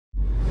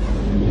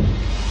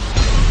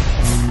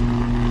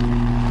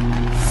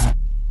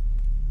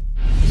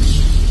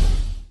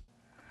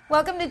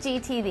Welcome to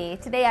GTV.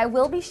 Today I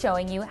will be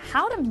showing you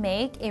how to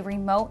make a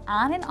remote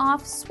on and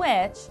off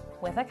switch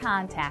with a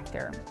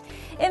contactor.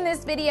 In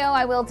this video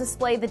I will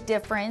display the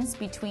difference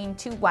between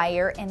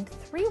 2-wire and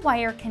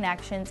 3-wire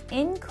connections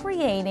in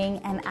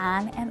creating an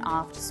on and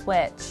off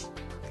switch.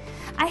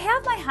 I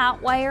have my hot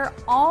wire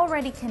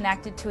already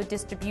connected to a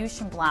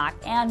distribution block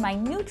and my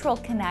neutral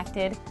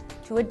connected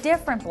to a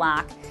different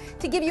block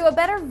to give you a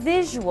better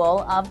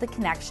visual of the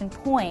connection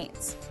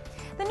points.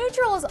 The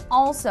neutral is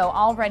also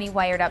already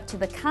wired up to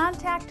the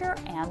contactor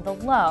and the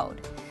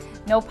load.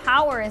 No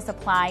power is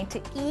applied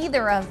to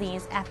either of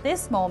these at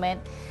this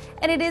moment,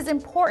 and it is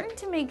important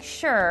to make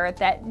sure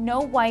that no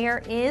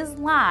wire is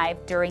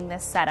live during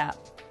this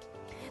setup.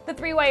 The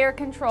 3-wire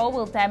control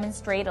will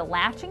demonstrate a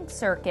latching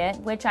circuit,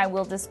 which I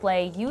will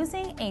display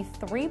using a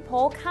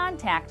 3-pole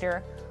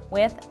contactor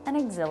with an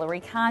auxiliary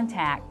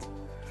contact.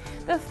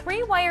 The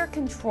 3-wire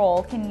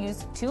control can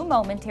use 2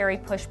 momentary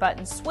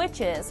push-button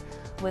switches,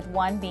 with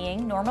one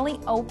being normally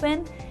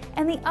open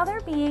and the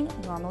other being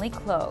normally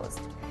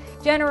closed.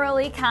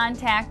 Generally,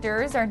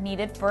 contactors are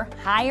needed for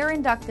higher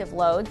inductive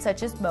loads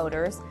such as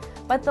motors,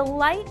 but the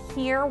light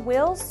here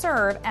will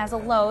serve as a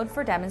load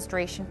for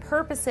demonstration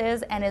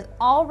purposes and is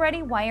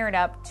already wired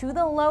up to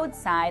the load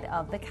side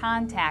of the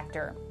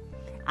contactor.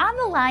 On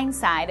the line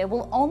side, it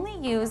will only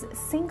use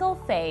single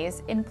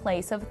phase in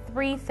place of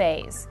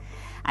 3-phase.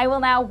 I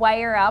will now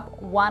wire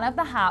up one of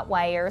the hot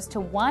wires to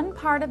one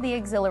part of the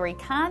auxiliary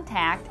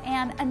contact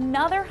and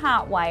another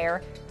hot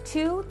wire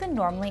to the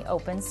normally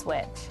open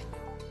switch.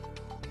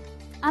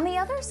 On the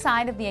other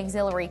side of the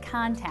auxiliary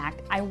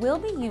contact, I will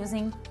be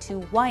using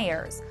 2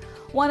 wires.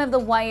 One of the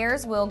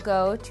wires will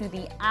go to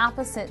the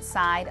opposite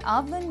side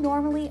of the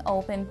normally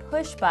open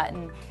push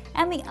button,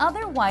 and the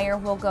other wire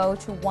will go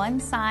to one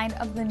side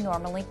of the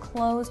normally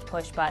closed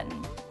push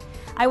button.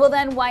 I will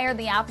then wire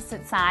the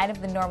opposite side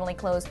of the normally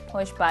closed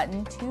push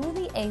button to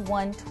the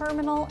A1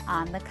 terminal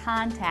on the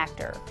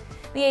contactor.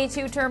 The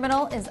A2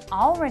 terminal is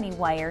already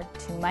wired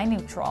to my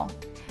neutral.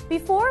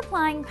 Before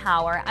applying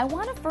power, I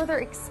want to further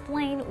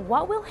explain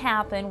what will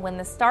happen when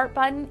the start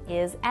button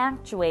is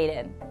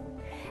actuated.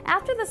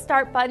 After the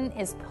start button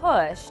is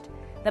pushed,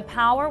 the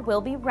power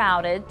will be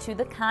routed to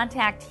the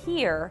contact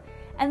here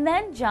and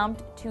then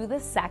jumped to the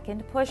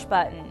second push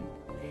button.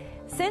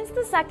 Since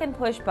the second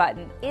push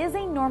button is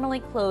a normally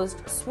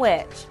closed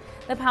switch,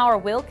 the power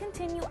will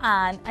continue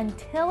on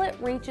until it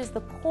reaches the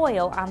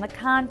coil on the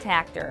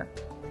contactor.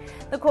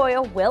 The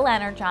coil will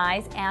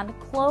energize and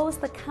close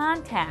the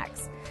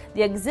contacts.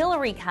 The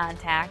auxiliary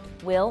contact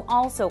will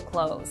also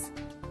close.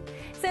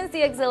 Since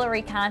the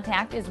auxiliary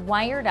contact is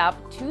wired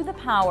up to the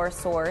power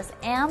source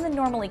and the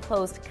normally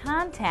closed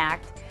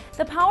contact,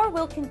 the power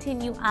will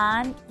continue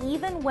on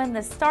even when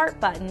the start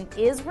button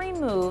is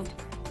removed,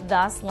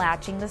 thus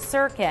latching the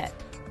circuit.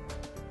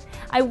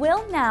 I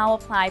will now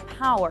apply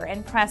power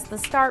and press the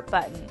start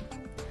button.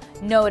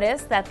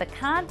 Notice that the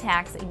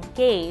contacts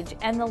engage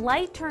and the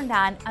light turned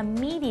on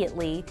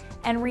immediately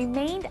and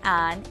remained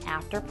on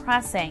after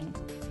pressing.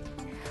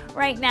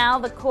 Right now,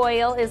 the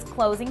coil is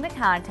closing the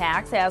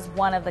contacts as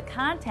one of the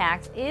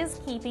contacts is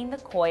keeping the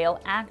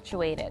coil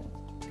actuated.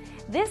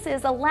 This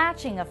is a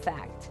latching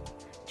effect.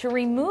 To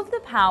remove the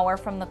power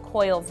from the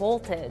coil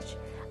voltage,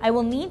 I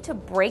will need to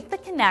break the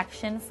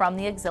connection from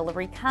the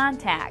auxiliary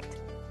contact.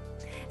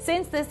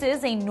 Since this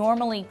is a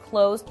normally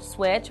closed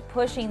switch,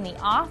 pushing the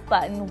off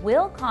button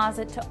will cause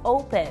it to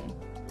open.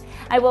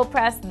 I will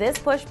press this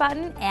push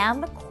button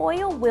and the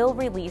coil will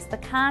release the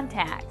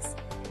contacts.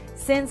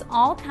 Since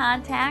all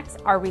contacts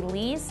are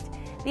released,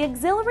 the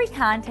auxiliary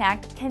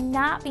contact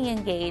cannot be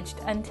engaged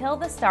until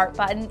the start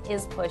button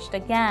is pushed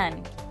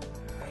again.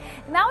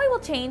 Now I will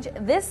change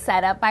this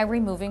setup by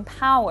removing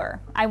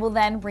power. I will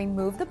then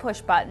remove the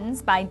push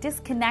buttons by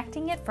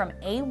disconnecting it from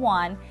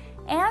A1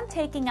 and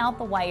taking out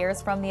the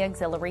wires from the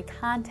auxiliary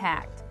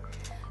contact.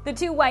 The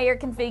 2-wire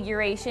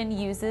configuration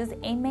uses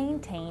a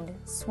maintained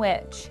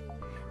switch.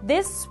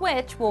 This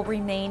switch will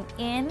remain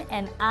in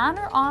an on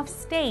or off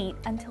state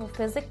until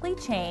physically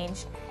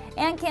changed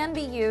and can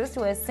be used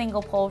with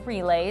single-pole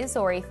relays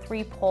or a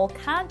 3-pole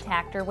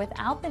contactor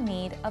without the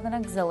need of an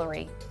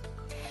auxiliary.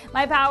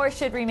 My power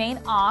should remain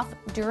off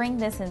during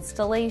this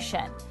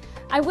installation.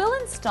 I will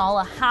install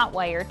a hot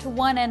wire to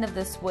one end of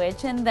the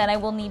switch and then I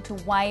will need to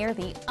wire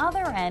the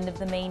other end of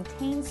the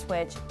maintain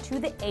switch to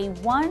the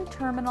A1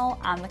 terminal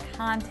on the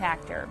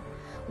contactor.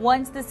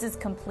 Once this is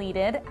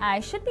completed,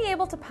 I should be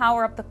able to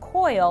power up the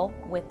coil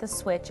with the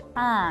switch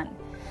on.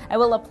 I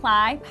will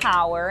apply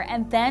power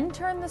and then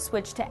turn the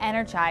switch to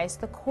energize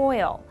the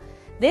coil.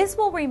 This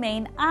will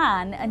remain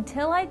on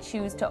until I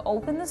choose to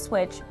open the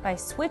switch by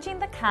switching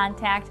the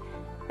contact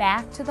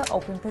back to the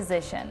open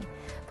position.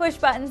 Push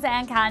buttons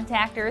and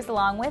contactors,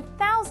 along with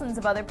thousands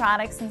of other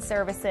products and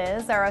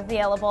services, are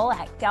available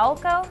at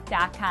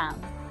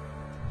Galco.com.